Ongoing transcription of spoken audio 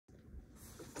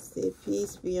Say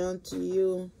peace be unto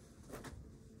you.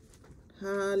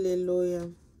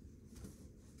 Hallelujah.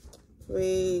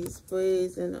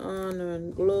 Praise and honor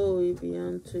and glory be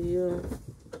unto you.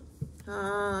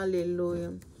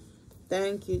 Hallelujah.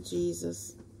 Thank you,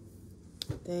 Jesus.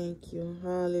 Thank you.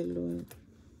 Hallelujah.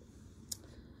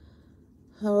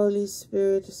 Holy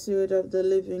Spirit, Spirit of the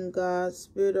living God,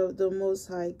 Spirit of the Most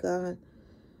High God,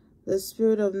 the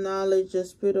Spirit of knowledge, the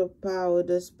Spirit of power,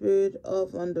 the Spirit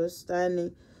of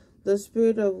understanding, the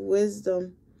Spirit of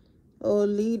wisdom. Oh,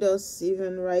 lead us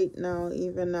even right now,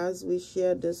 even as we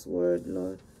share this word,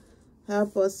 Lord.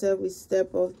 Help us every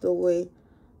step of the way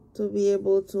to be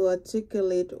able to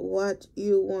articulate what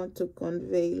you want to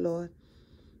convey, Lord.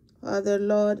 Father,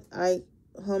 Lord, I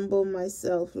humble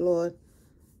myself, Lord.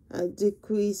 I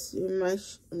decrease in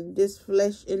this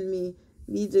flesh in me,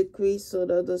 be decreased so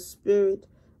that the Spirit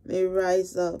may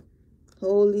rise up.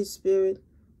 Holy Spirit,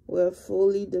 we're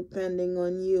fully depending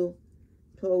on you,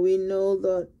 for we know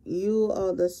that you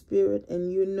are the Spirit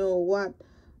and you know what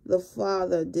the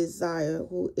Father desires,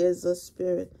 who is the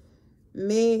Spirit.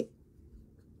 May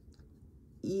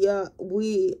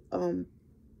we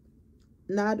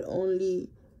not only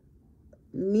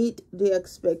meet the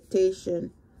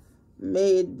expectation,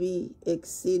 may it be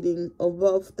exceeding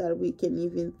above that we can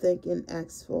even think and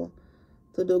ask for,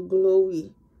 to the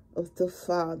glory of the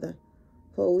Father.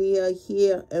 For we are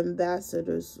here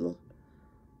ambassadors, Lord.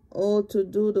 Oh, to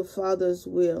do the Father's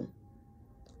will.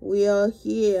 We are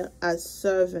here as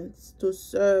servants to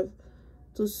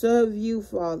serve you,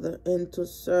 Father, and to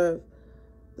serve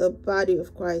the body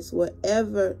of Christ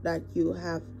wherever that you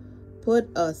have put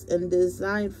us and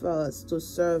designed for us to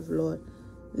serve, Lord.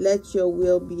 Let your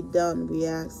will be done, we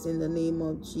ask in the name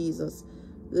of Jesus.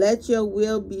 Let your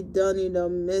will be done in our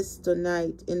midst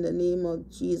tonight in the name of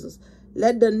Jesus.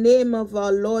 Let the name of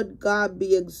our Lord God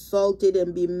be exalted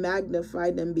and be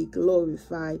magnified and be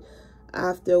glorified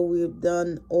after we've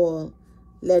done all.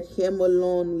 Let him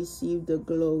alone receive the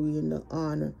glory and the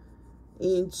honor.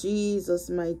 In Jesus'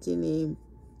 mighty name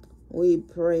we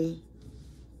pray.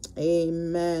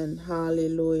 Amen.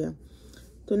 Hallelujah.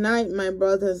 Tonight, my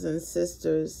brothers and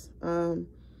sisters, I'm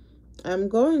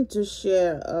going to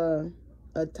share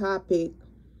a topic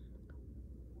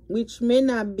which may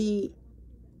not be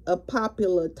a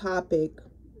popular topic.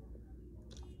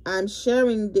 I'm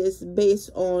sharing this based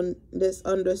on this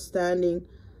understanding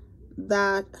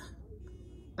that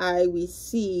I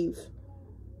receive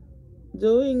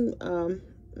during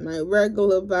my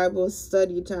regular Bible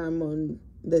study time on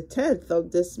the 10th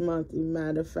of this month, as a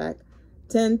matter of fact,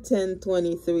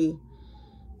 10/10/23.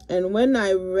 And when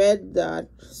I read that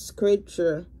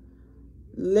scripture,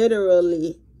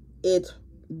 literally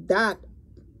that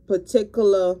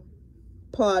particular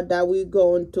part that we're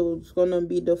going to is going to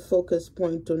be the focus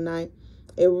point tonight.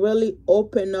 It really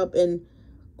opened up and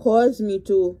caused me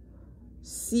to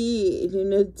see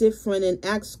it, different, and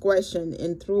ask questions.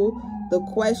 And through the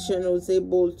question, I was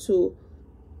able to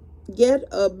get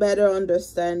a better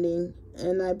understanding.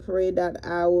 And I pray that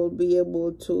I will be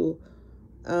able to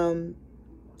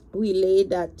relay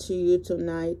that to you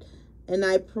tonight. And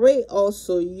I pray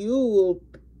also you will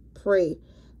pray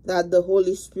that the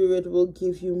Holy Spirit will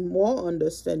give you more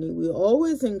understanding. We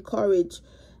always encourage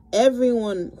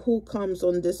everyone who comes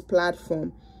on this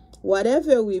platform,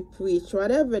 whatever we preach,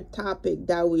 whatever topic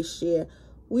that we share,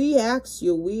 we ask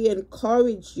you, we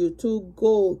encourage you to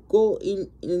go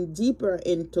in deeper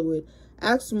into it.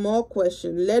 Ask more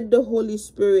questions. Let the Holy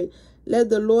Spirit,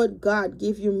 let the Lord God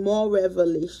give you more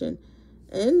revelation.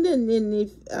 And then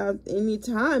if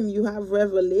anytime you have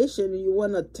revelation, you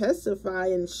want to testify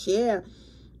and share,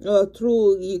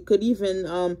 through, you could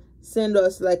even send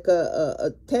us like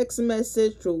a text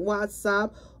message through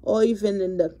WhatsApp, or even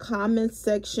in the comment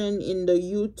section in the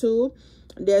YouTube.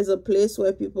 There's a place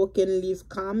where people can leave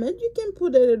comment. You can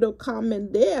put a little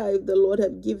comment there if the Lord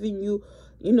have given you,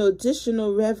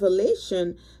 additional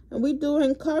revelation. And we do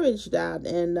encourage that.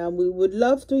 And we would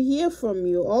love to hear from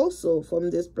you also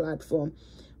from this platform.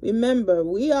 Remember,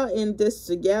 we are in this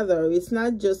together. It's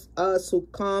not just us who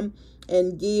come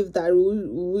and give that.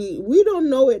 We don't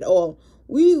know it all.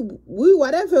 We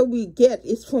whatever we get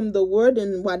is from the word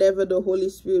and whatever the Holy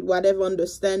Spirit, whatever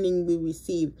understanding we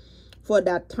receive for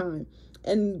that time.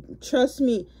 And trust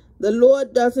me, The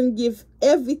Lord doesn't give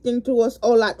everything to us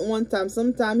all at one time.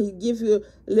 Sometimes he gives you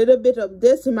a little bit of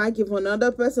this. He might give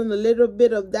another person a little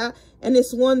bit of that. And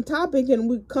it's one topic, and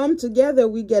we come together,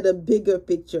 we get a bigger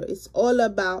picture. It's all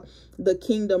about the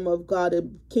kingdom of God. The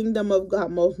kingdom of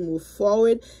God must move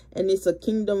forward, and it's a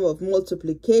kingdom of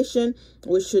multiplication.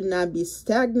 We should not be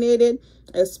stagnated,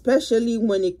 especially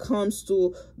when it comes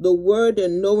to the word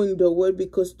and knowing the word,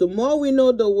 because the more we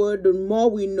know the word, the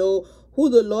more we know who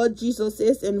the Lord Jesus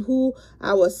is, and who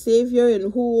our Savior,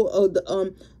 and who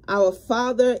our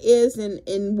Father is,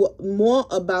 and more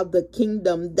about the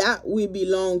kingdom that we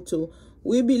belong to.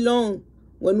 We belong,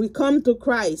 when we come to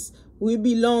Christ, we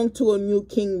belong to a new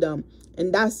kingdom,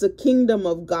 and that's the kingdom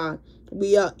of God.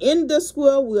 We are in this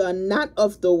world, we are not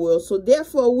of the world, so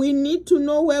therefore we need to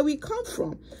know where we come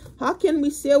from. How can we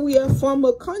say we are from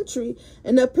a country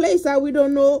and a place that we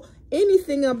don't know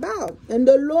anything about? And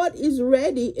the Lord is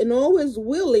ready and always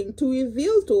willing to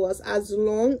reveal to us, as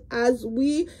long as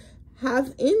we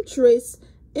have interest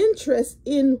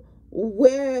in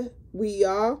where we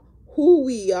are, who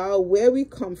we are, where we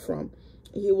come from.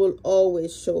 He will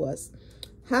always show us.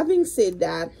 Having said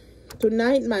that,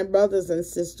 tonight, my brothers and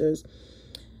sisters,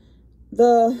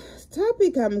 the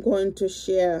topic I'm going to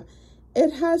share,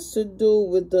 it has to do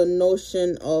with the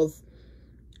notion of,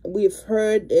 we've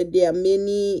heard that there are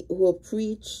many who have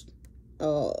preached,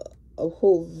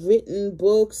 who've written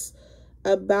books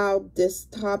about this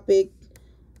topic,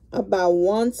 about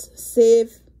once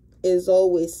saved is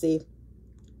always saved.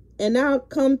 And I'll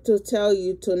come to tell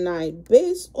you tonight,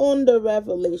 based on the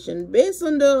revelation, based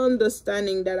on the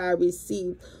understanding that I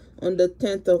received on the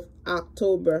 10th of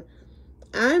October,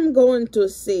 I'm going to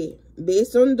say,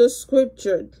 based on the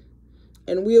scripture,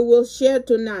 and we will share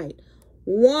tonight,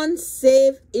 once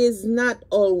saved is not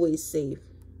always saved.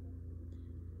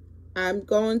 I'm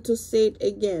going to say it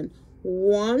again.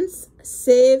 Once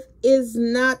saved is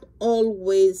not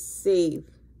always saved.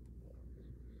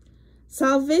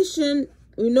 Salvation,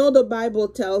 we know the Bible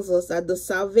tells us that the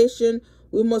salvation,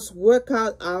 we must work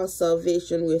out our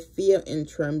salvation with fear and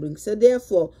trembling. So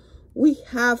therefore, we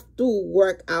have to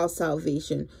work our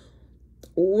salvation.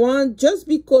 Just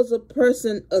because a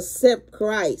person accepts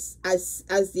Christ as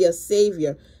their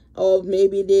Savior, or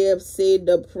maybe they have said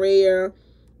the prayer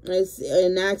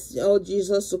and asked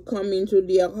Jesus to come into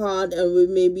their heart,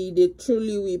 and maybe they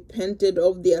truly repented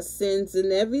of their sins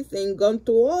and everything, gone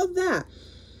through all that.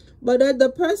 But that the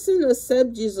person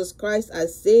accepts Jesus Christ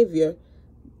as Savior,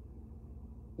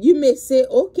 you may say,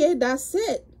 okay, that's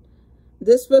it.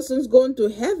 This person's going to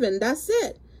heaven. That's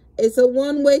it. It's a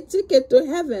one-way ticket to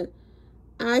heaven.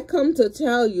 I come to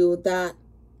tell you that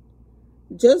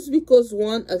just because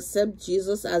one accepts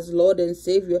Jesus as Lord and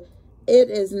Savior, it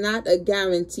is not a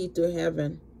guarantee to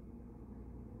heaven.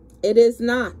 It is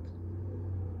not.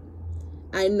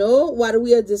 I know what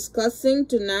we are discussing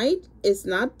tonight is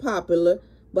not popular,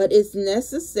 but it's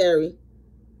necessary.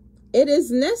 It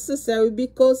is necessary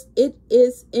because it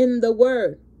is in the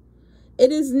Word.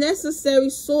 It is necessary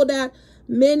so that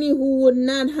many who would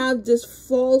not have this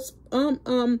false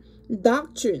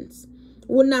doctrines,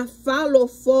 would not follow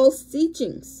false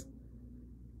teachings.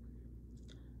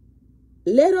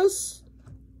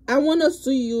 I want us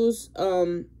to use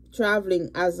traveling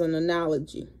as an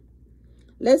analogy.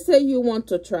 Let's say you want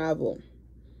to travel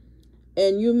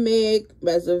and you make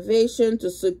reservation to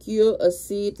secure a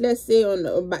seat. Let's say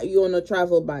you're on a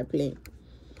travel by plane.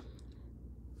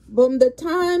 But the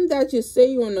time that you say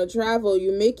you want to travel,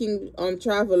 you're making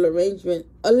travel arrangement,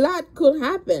 a lot could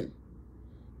happen.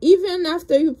 Even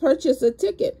after you purchase a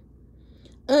ticket,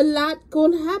 a lot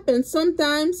could happen.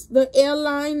 Sometimes the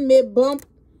airline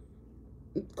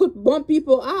could bump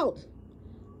people out,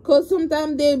 because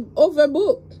sometimes they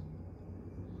overbook.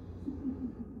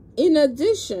 In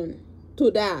addition to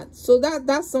that, so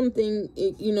that's something,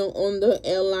 on the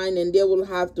airline, and they will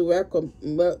have to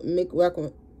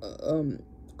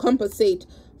compensate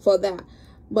for that.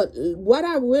 But what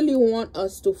I really want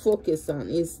us to focus on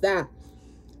is that,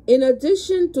 in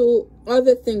addition to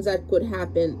other things that could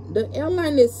happen, the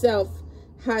airline itself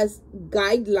has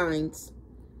guidelines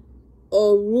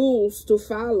or rules to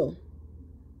follow.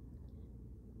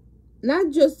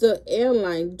 Not just the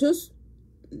airline, just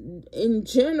in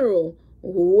general,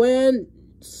 when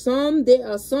there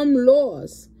are some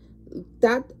laws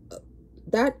that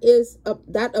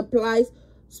applies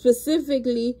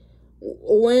specifically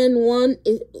when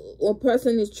a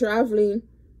person is traveling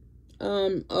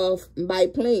by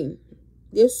plane.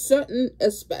 There's certain,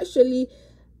 especially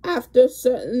after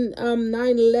certain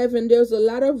 9/11, there's a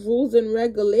lot of rules and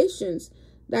regulations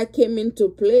that came into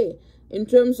play in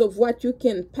terms of what you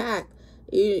can pack,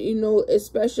 You know,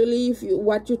 especially if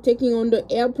what you're taking on the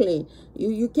airplane,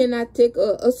 you cannot take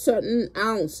a certain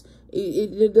ounce.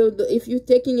 If you're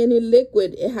taking any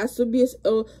liquid, it has to be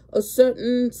a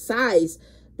certain size.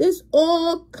 There's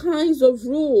all kinds of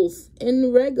rules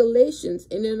and regulations.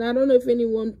 And then I don't know if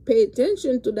anyone pay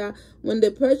attention to that. When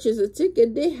they purchase a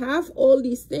ticket, they have all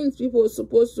these things. People are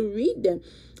supposed to read them.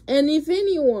 And if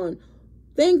anyone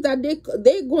thinks that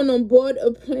they're going to board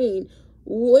a plane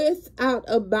without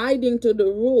abiding to the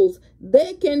rules,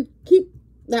 they can keep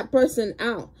that person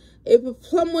out. If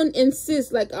someone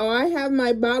insists, like, oh, I have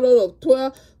my bottle of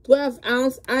 12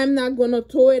 ounce, I'm not going to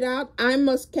throw it out, I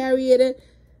must carry it,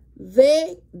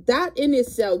 that in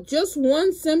itself, just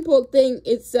one simple thing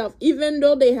itself, even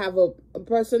though they have a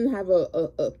person have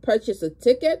a purchase a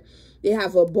ticket, they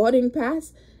have a boarding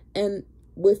pass, and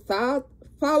without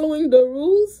following the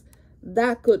rules,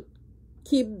 that could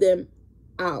keep them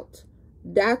out.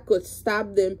 That could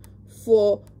stop them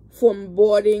from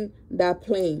boarding that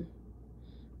plane.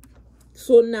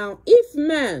 So now, if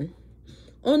man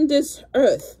on this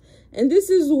earth, and this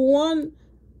is one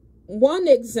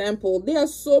example, there are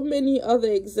so many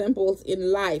other examples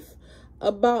in life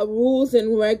about rules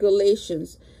and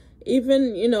regulations.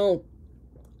 Even, you know,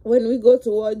 when we go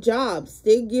to our jobs,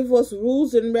 they give us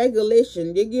rules and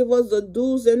regulations. They give us the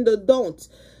do's and the don'ts.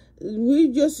 We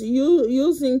just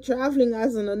using traveling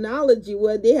as an analogy,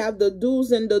 where they have the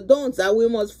do's and the don'ts that we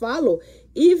must follow.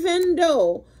 Even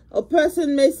though a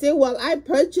person may say, well, I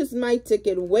purchased my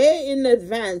ticket way in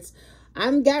advance,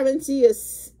 I'm guaranteed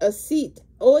a seat.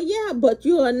 Oh yeah, but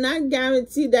you are not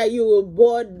guaranteed that you will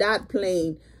board that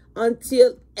plane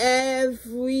until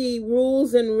every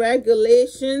rules and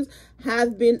regulations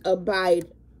have been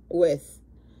abided with.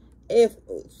 If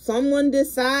someone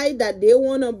decide that they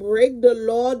want to break the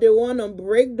law, they want to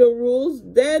break the rules,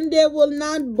 then they will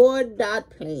not board that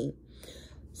plane.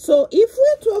 So if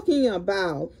we're talking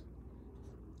about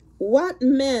what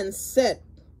man set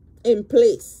in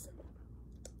place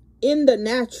in the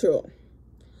natural,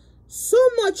 so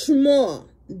much more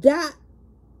that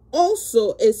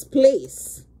also is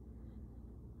placed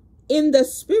in the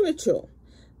spiritual.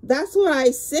 That's why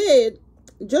I said,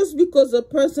 just because a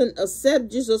person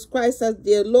accepts Jesus Christ as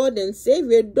their Lord and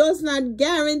Savior does not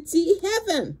guarantee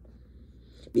heaven.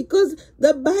 Because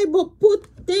the Bible put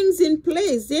things in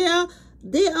place. There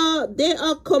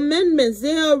are commandments,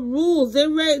 there are rules, there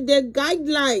are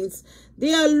guidelines,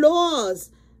 there are laws,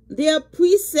 there are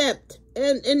precepts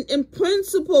and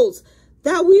principles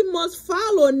that we must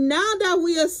follow. Now that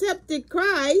we accepted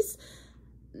Christ,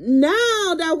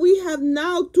 now that we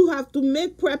have to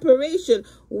make preparation.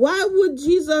 Why would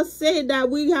Jesus say that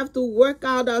we have to work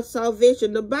out our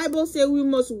salvation? The Bible says we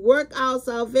must work out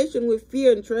salvation with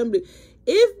fear and trembling.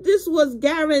 If this was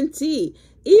guaranteed,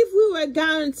 if we were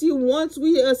guaranteed once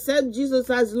we accept Jesus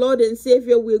as Lord and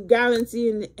Savior, we're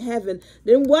guaranteed in heaven,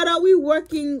 then what are we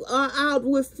working out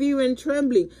with fear and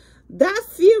trembling? That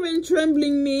fear and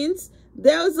trembling means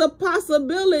there's a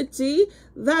possibility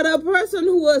that a person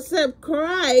who accepts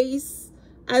Christ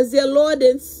as their Lord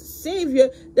and Savior,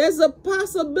 there's a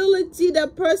possibility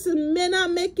that person may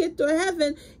not make it to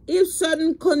heaven if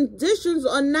certain conditions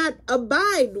are not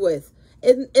abide with.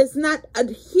 It's not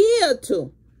adhered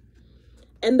to.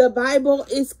 And the Bible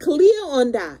is clear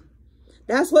on that.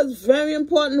 That's what's very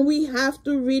important. We have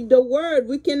to read the word.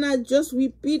 We cannot just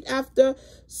repeat after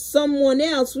someone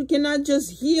else. We cannot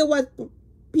just hear what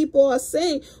people are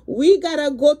saying. We gotta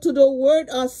go to the word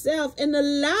ourselves and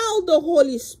allow the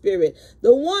Holy Spirit,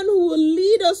 the one who will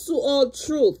lead us to all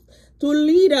truth, to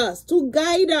lead us, to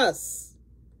guide us.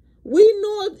 We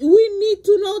need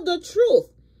to know the truth.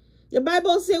 The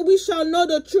Bible says we shall know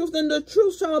the truth, and the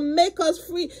truth shall make us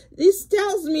free. This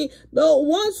tells me the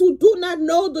ones who do not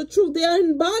know the truth, they are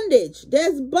in bondage.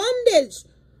 There's bondage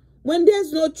when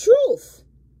there's no truth.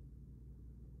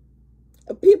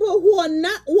 People who are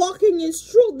not walking in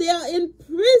truth, they are in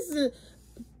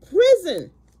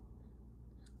prison.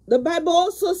 The Bible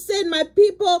also said, my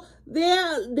people, they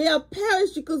are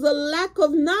perished because of lack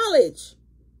of knowledge.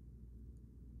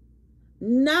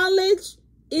 Knowledge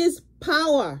is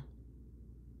power.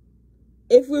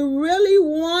 If we really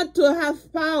want to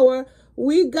have power,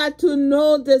 we got to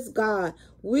know this God.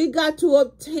 We got to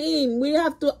obtain, we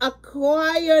have to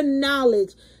acquire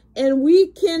knowledge. And we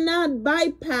cannot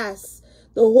bypass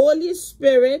the Holy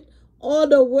Spirit or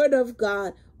the Word of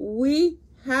God. We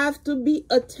have to be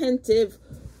attentive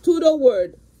to the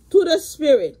Word, to the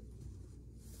Spirit,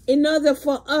 in order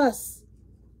for us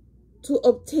to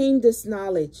obtain this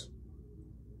knowledge.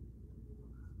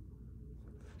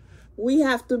 We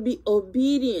have to be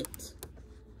obedient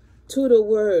to the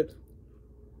word.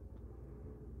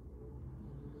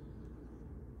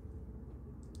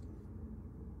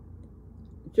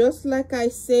 Just like I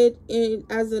said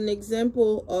as an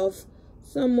example of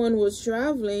someone was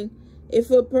traveling, if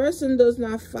a person does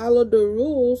not follow the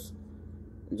rules,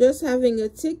 just having a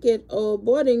ticket or a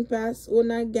boarding pass will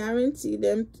not guarantee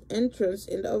them entrance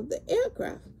of the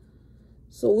aircraft.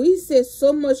 So we say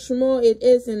so much more it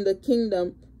is in the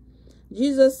kingdom.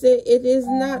 Jesus said it is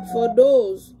not for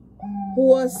those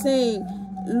who are saying,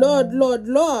 Lord, Lord,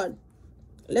 Lord.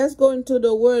 Let's go into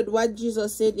the word, what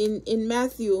Jesus said in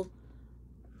Matthew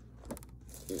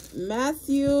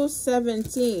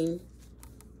 17.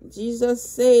 Jesus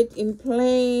said in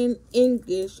plain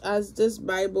English, as this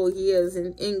Bible here is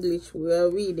in English, we are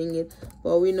reading it,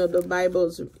 but we know the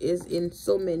Bible is in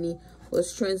so many,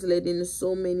 was translated in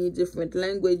so many different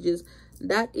languages.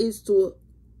 That is to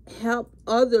help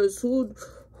others who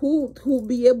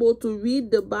be able to read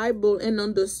the Bible and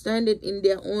understand it in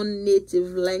their own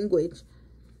native language,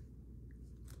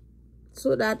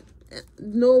 so that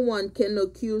no one can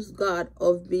accuse God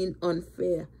of being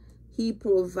unfair. He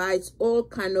provides all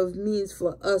kind of means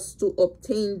for us to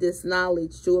obtain this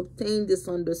knowledge, to obtain this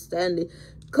understanding,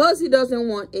 because he doesn't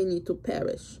want any to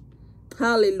perish.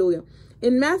 Hallelujah.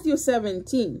 In Matthew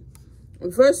 17,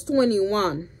 verse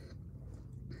 21,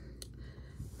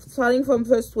 starting from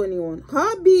verse 21,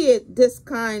 howbeit this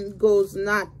kind goes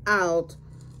not out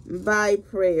by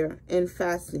prayer and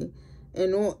fasting.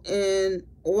 And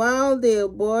while they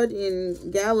abode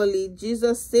in Galilee,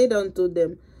 Jesus said unto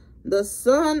them, the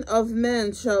Son of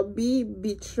Man shall be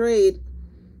betrayed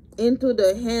into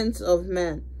the hands of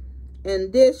men,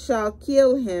 and they shall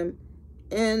kill him,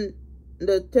 and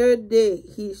the third day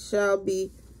he shall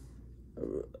be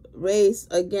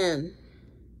raised again.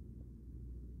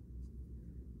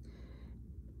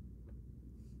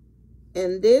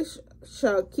 And they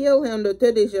shall kill him, the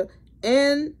third day shall,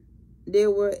 and they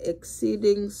were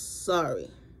exceeding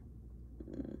sorry.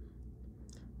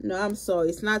 No, I'm sorry,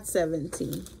 it's not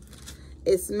 17.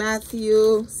 It's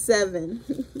Matthew 7.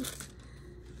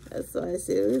 That's why I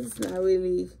say it's not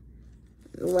really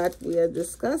what we are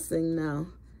discussing now.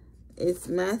 It's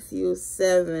Matthew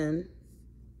 7.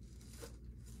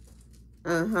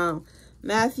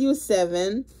 Matthew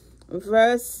 7,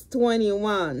 verse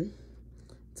 21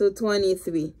 to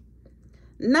 23.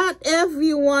 Not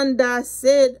everyone that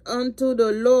said unto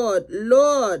the Lord,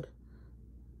 Lord,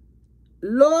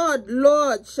 Lord,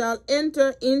 Lord, shall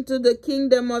enter into the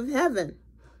kingdom of heaven,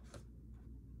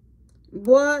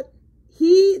 but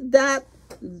he that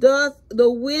doth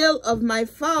the will of my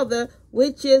Father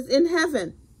which is in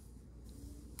heaven.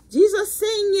 Jesus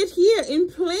saying it here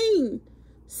in plain,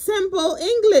 simple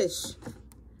English.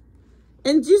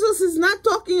 And Jesus is not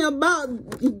talking about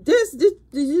this.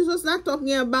 Jesus is not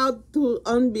talking about to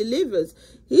unbelievers.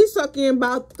 He's talking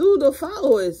about to the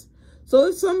followers. So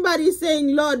if somebody is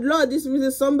saying, Lord, Lord, this means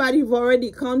that somebody who's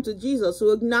already come to Jesus,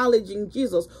 who's acknowledging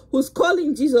Jesus, who's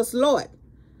calling Jesus Lord.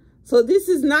 So this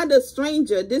is not a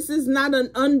stranger. This is not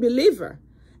an unbeliever.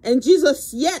 And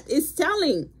Jesus yet is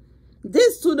telling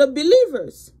this to the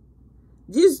believers.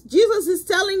 Jesus is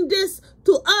telling this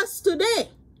to us today.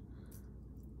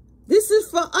 This is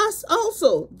for us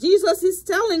also. Jesus is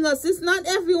telling us it's not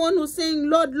everyone who's saying,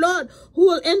 Lord, Lord, who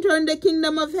will enter in the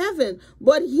kingdom of heaven,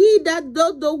 but he that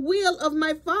does the will of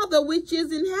my Father which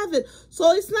is in heaven.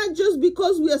 So it's not just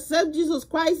because we accept Jesus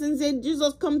Christ and say,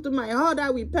 Jesus, come to my heart, I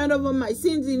repent of my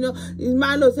sins, you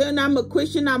might not say, I'm a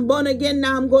Christian, I'm born again,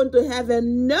 now I'm going to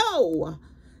heaven. No.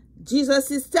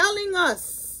 Jesus is telling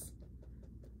us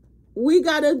we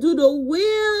got to do the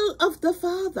will of the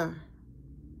Father.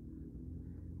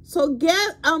 So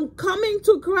coming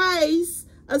to Christ,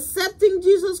 accepting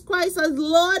Jesus Christ as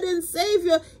Lord and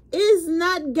Savior is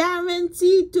not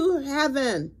guaranteed to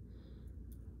heaven.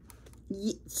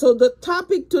 So the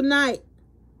topic tonight,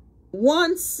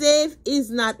 once saved is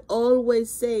not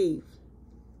always saved.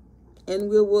 And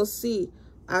we will see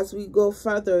as we go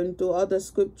further into other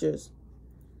scriptures.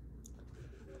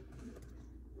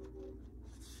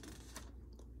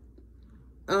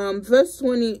 Verse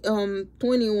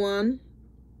 21.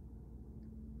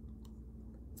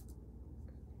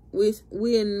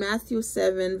 We in Matthew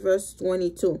 7, verse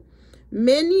 22.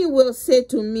 Many will say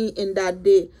to me in that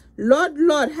day, Lord,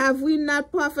 Lord, have we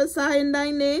not prophesied in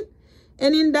thy name?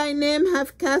 And in thy name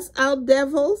have cast out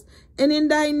devils? And in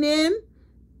thy name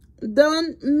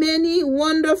done many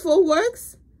wonderful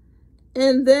works?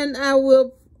 And then I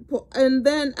will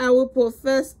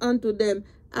profess unto them,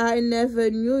 I never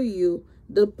knew you.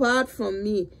 Depart from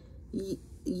me,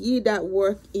 ye that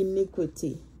work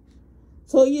iniquity.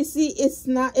 So you see,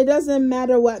 it doesn't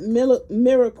matter what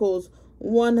miracles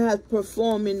one has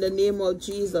performed in the name of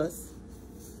Jesus.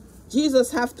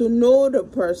 Jesus have to know the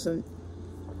person.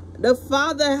 The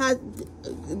Father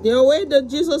The way that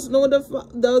Jesus know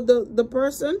the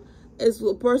person is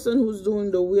the person who's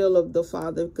doing the will of the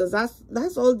Father, because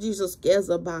that's all Jesus cares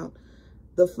about,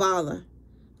 the Father.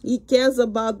 He cares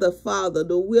about the Father,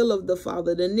 the will of the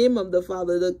Father, the name of the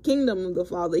Father, the kingdom of the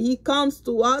Father. He comes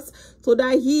to us so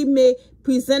that he may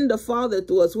present the Father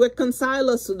to us, reconcile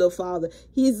us to the Father.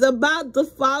 He's about the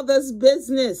Father's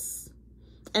business.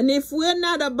 And if we're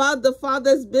not about the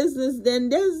Father's business, then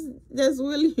there's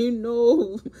really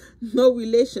no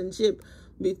relationship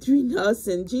between us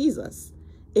and Jesus,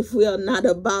 if we are not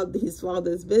about his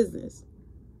Father's business.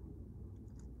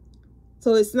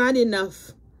 So it's not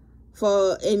enough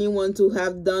for anyone to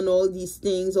have done all these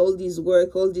things, all these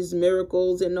work, all these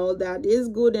miracles and all that. Is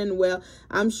good and well.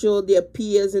 I'm sure their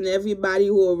peers and everybody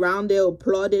who are around there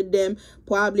applauded them,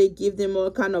 probably give them all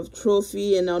kind of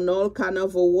trophy and all kind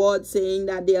of award, saying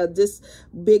that they are this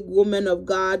big woman of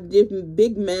God, this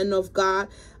big man of God.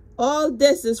 All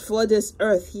this is for this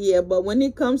earth here, but when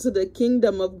it comes to the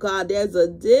kingdom of God, there's a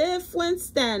different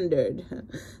standard.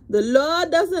 The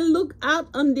Lord doesn't look out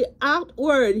on the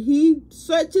outward. He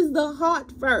searches the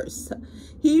heart first.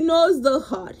 He knows the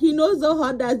heart. He knows the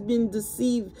heart that's been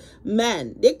deceived.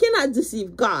 Man, they cannot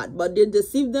deceive God, but they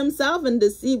deceive themselves and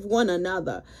deceive one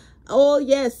another. Oh,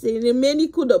 yes, and many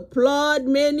could applaud,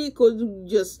 many could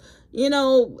just,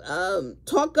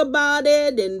 talk about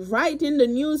it and write in the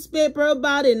newspaper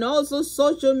about it, and also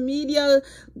social media.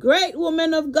 Great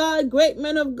woman of God, great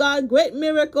man of God, great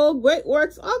miracle, great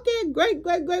works. Okay, great.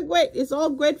 It's all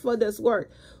great for this work.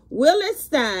 Will it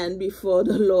stand before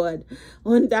the Lord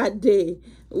on that day?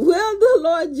 Will the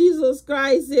Lord Jesus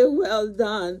Christ say, well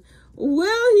done?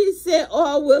 Will he say,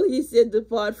 or will he say,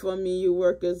 depart from me, you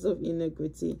workers of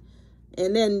iniquity?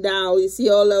 And then now we see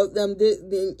all of them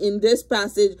in this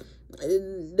passage.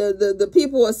 The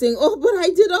people were saying, oh, but I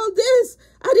did all this,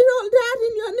 I did all that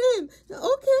in your name.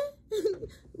 Okay.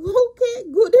 Okay,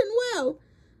 good and well.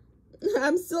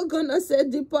 I'm still gonna say,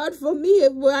 depart from me,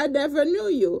 where I never knew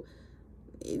you.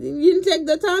 You didn't take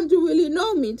the time to really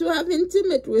know me, to have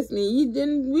intimate with me. You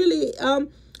didn't really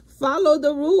follow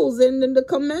the rules and the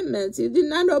commandments. You did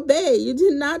not obey. You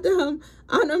did not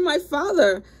honor my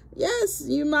Father. Yes,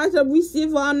 you might have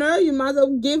received honor. You might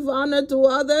have given honor to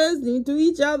others, to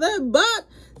each other. But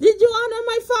did you honor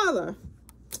my Father?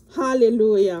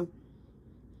 Hallelujah.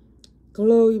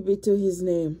 Glory be to his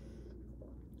name.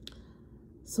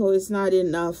 So it's not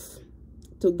enough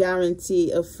to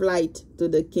guarantee a flight to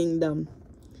the kingdom.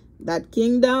 That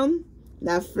kingdom,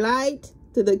 that flight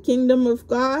to the kingdom of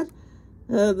God,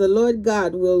 the Lord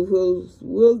God will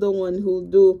the one who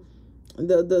do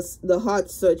the heart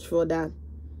search for that.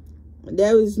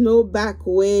 There is no back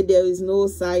way. There is no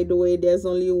side way. There's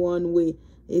only one way.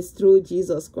 It's through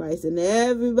Jesus Christ. And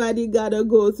everybody gotta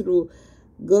go through.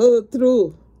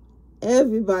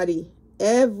 Everybody.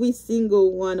 Every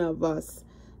single one of us.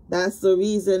 That's the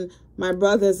reason, my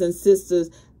brothers and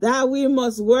sisters, that we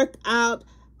must work out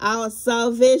our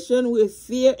salvation with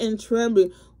fear and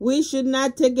trembling. We should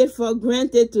not take it for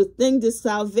granted to think the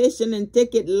salvation and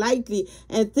take it lightly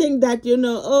and think that,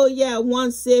 oh yeah,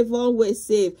 once saved, always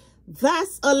saved.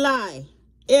 That's a lie.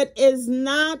 It is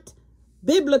not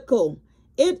biblical.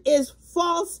 It is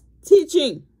false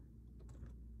teaching.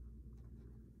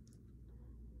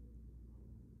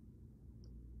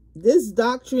 This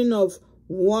doctrine of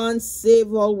once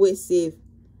saved, always saved,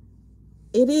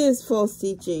 it is false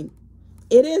teaching.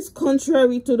 It is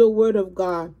contrary to the word of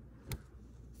God.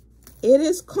 It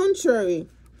is contrary.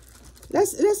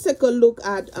 Let's take a look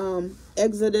at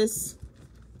Exodus.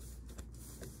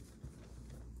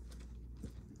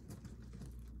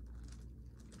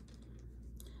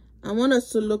 I want us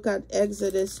to look at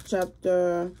Exodus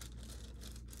chapter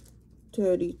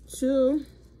 32.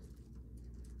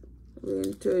 We're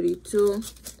in 32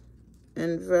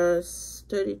 and verse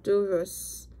 32,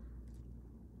 verse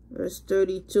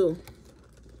 32.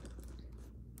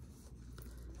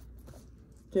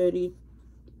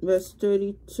 Verse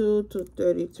 32 to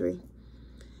 33.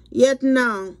 Yet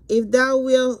now, if thou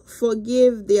wilt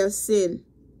forgive their sin,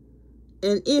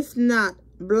 and if not,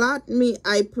 blot me,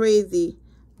 I pray thee,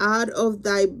 out of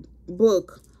thy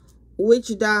book which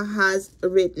thou hast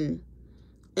written.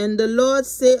 And the Lord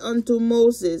said unto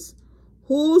Moses,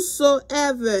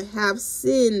 whosoever have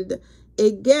sinned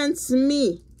against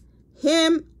me,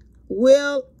 him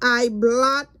will I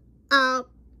blot out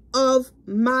of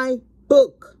my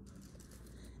book.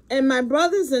 And my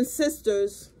brothers and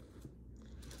sisters,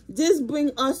 this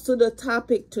brings us to the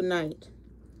topic tonight.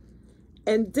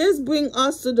 And this brings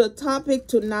us to the topic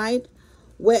tonight,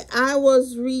 where I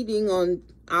was reading on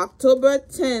October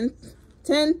 10th,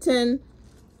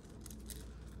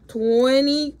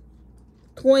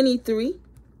 10/10/2023.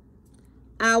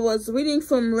 I was reading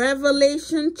from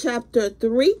Revelation chapter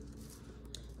 3.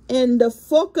 And the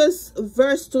focus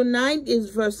verse tonight is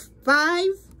verse 5.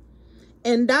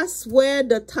 And that's where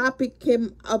the topic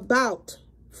came about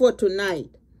for tonight.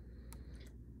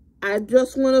 I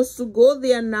just want us to go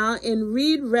there now and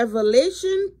read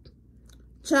Revelation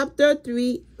chapter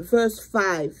 3 verse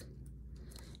 5.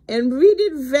 And read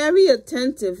it very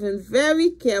attentive and very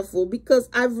careful, because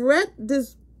I've read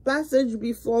this passage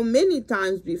before, many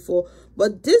times before,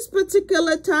 but this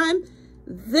particular time,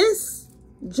 this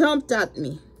jumped at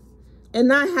me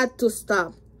and I had to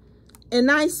stop, and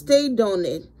I stayed on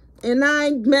it and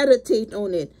I meditate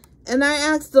on it and I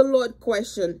asked the Lord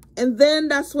question. And then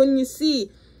that's when you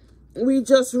see we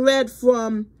just read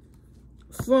from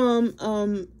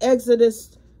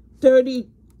Exodus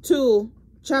 32,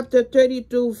 chapter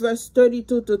 32, verse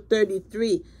 32 to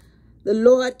 33. The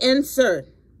Lord answered.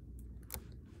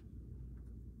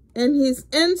 And his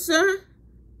answer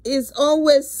is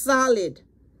always solid.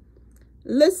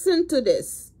 Listen to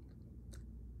this.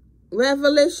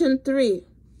 Revelation 3,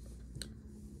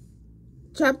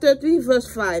 chapter 3,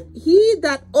 verse 5. He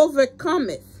that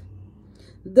overcometh,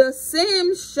 the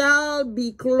same shall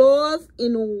be clothed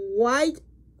in white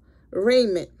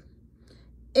raiment,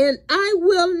 and I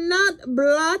will not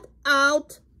blot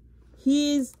out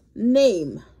his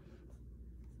name.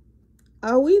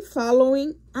 Are we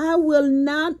following? I will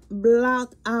not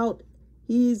blot out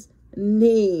his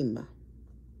name.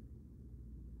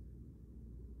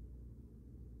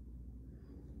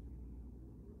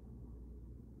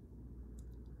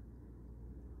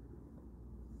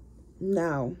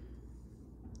 Now,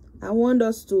 I want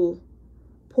us to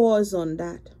pause on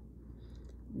that.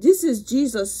 This is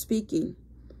Jesus speaking.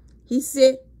 He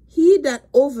said, he that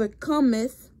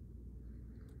overcometh,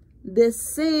 the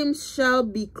same shall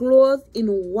be clothed in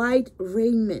white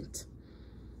raiment.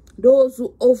 Those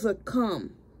who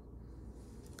overcome.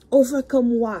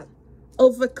 Overcome what?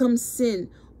 Overcome sin.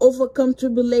 Overcome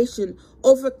tribulation.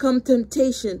 Overcome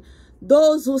temptation.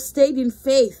 Those who stayed in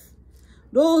faith.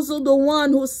 Those are the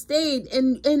one who stayed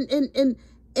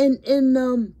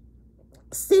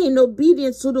stay in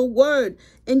obedience to the word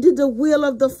and did the will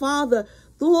of the Father.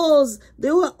 Those,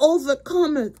 they were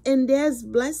overcomers, and there's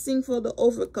blessing for the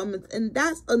overcomers. And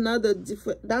that's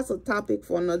that's a topic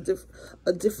for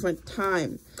a different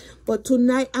time. But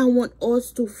tonight I want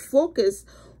us to focus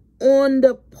on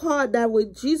the part that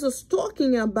with Jesus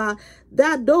talking about,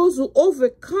 that those who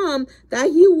overcome,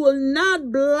 that he will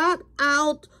not blot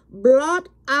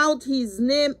out his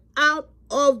name out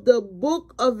of the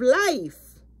book of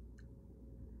life.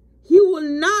 He will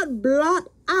not blot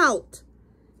out.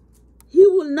 He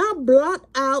will not blot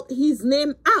out his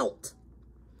name out.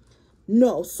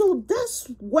 No. So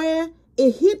that's where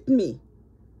it hit me.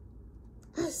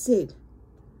 I said,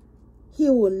 he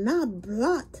will not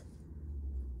blot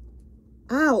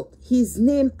out his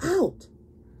name out.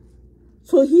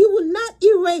 So he will not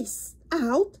erase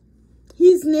out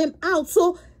his name out.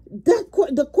 So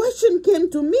the question came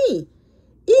to me.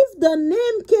 If the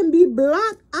name can be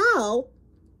blotted out,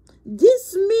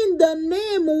 this means the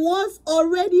name was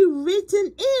already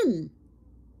written in.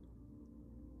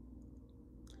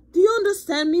 Do you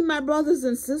understand me, my brothers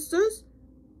and sisters?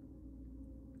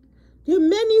 There are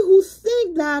many who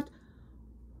think that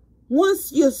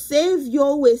once you're saved, you're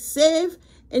always saved,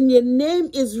 and your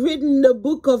name is written in the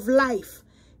book of life.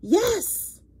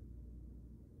 Yes,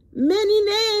 many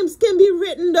names can be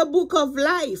written in the book of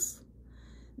life.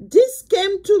 This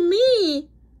came to me.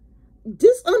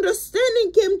 This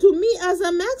understanding came to me as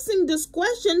I'm asking this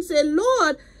question. Say,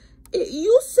 Lord,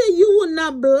 you say you will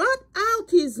not blot out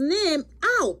his name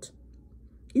out.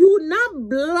 You will not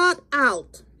blot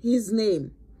out his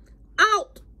name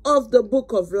out of the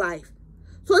book of life.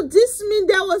 So this means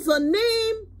there was a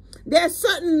name. There are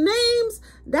certain names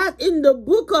that in the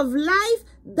book of life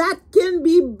that can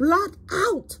be blotted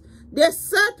out. There's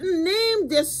certain names.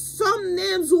 There's some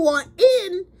names who are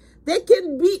in. They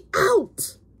can be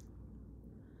out.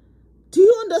 Do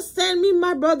you understand me,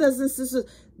 my brothers and sisters?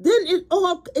 Then it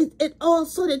all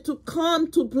started to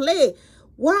come to play.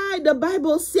 Why the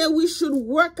Bible said we should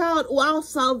work out our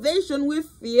salvation with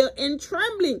fear and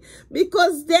trembling.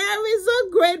 Because there is a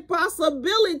great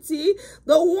possibility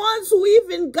the ones who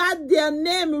even got their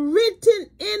name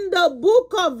written in the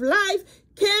book of life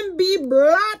can be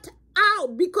blotted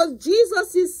out. Because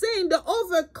Jesus is saying the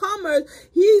overcomers,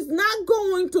 he's not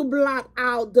going to blot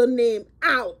out the name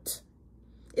out.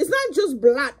 It's not just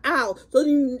blot out. So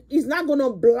he's not going to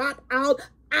blot out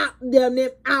their name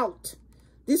out.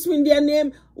 This means their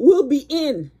name will be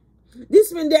in.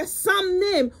 This means there's some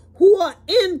name who are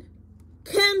in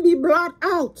can be blotted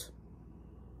out.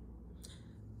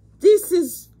 This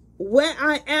is where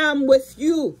I am with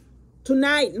you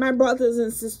tonight, my brothers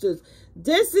and sisters.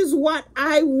 This is what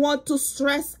I want to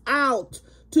stress out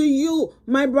to you,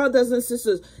 my brothers and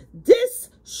sisters. This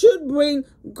should bring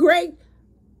great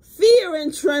fear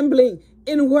and trembling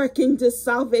in working this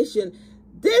salvation.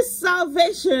 This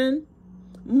salvation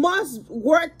must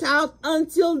work out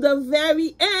until the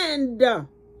very end.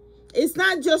 It's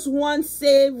not just one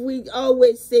save. We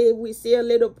always say, we say a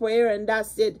little prayer and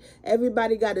that's it.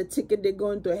 Everybody got a ticket, they're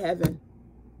going to heaven.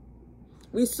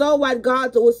 We saw what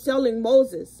God was telling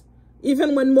Moses.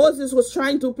 Even when Moses was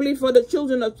trying to plead for the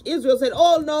children of Israel, said,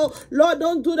 oh no, Lord,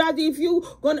 don't do that. If you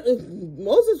gonna,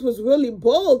 Moses was really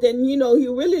bold, and you know, he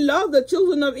really loved the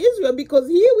children of Israel, because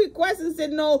he requested and said,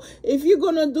 no, if you're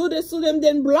gonna do this to them,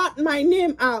 then blot my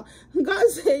name out. God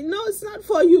said, no, it's not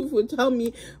for you to tell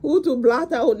me who to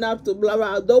blot out or not to blot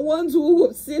out. The ones who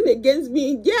have sinned against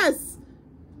me, yes.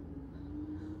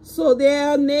 So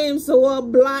their names who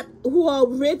are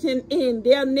written in,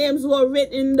 their names were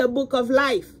written in the book of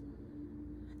life.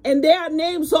 And there are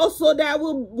names also that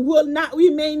will not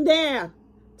remain there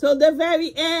till the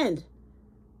very end.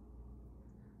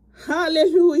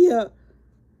 Hallelujah.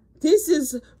 This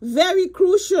is very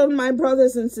crucial, my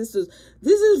brothers and sisters.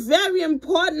 This is very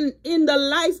important in the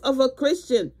life of a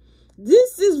Christian.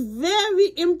 This is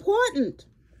very important.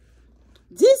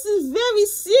 This is very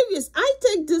serious. I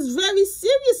take this very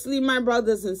seriously, my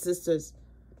brothers and sisters.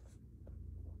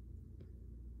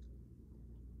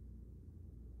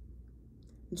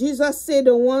 Jesus said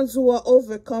the ones who are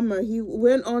overcomer. He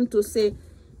went on to say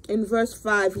in verse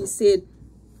 5, he said,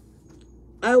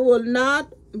 I will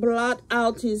not blot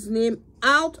out his name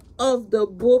out of the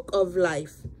book of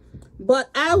life, but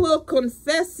I will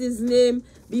confess his name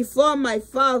before my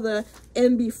Father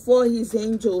and before his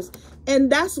angels.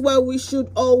 And that's where we should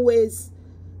always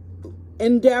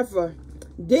endeavor.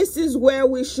 This is where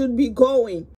we should be going.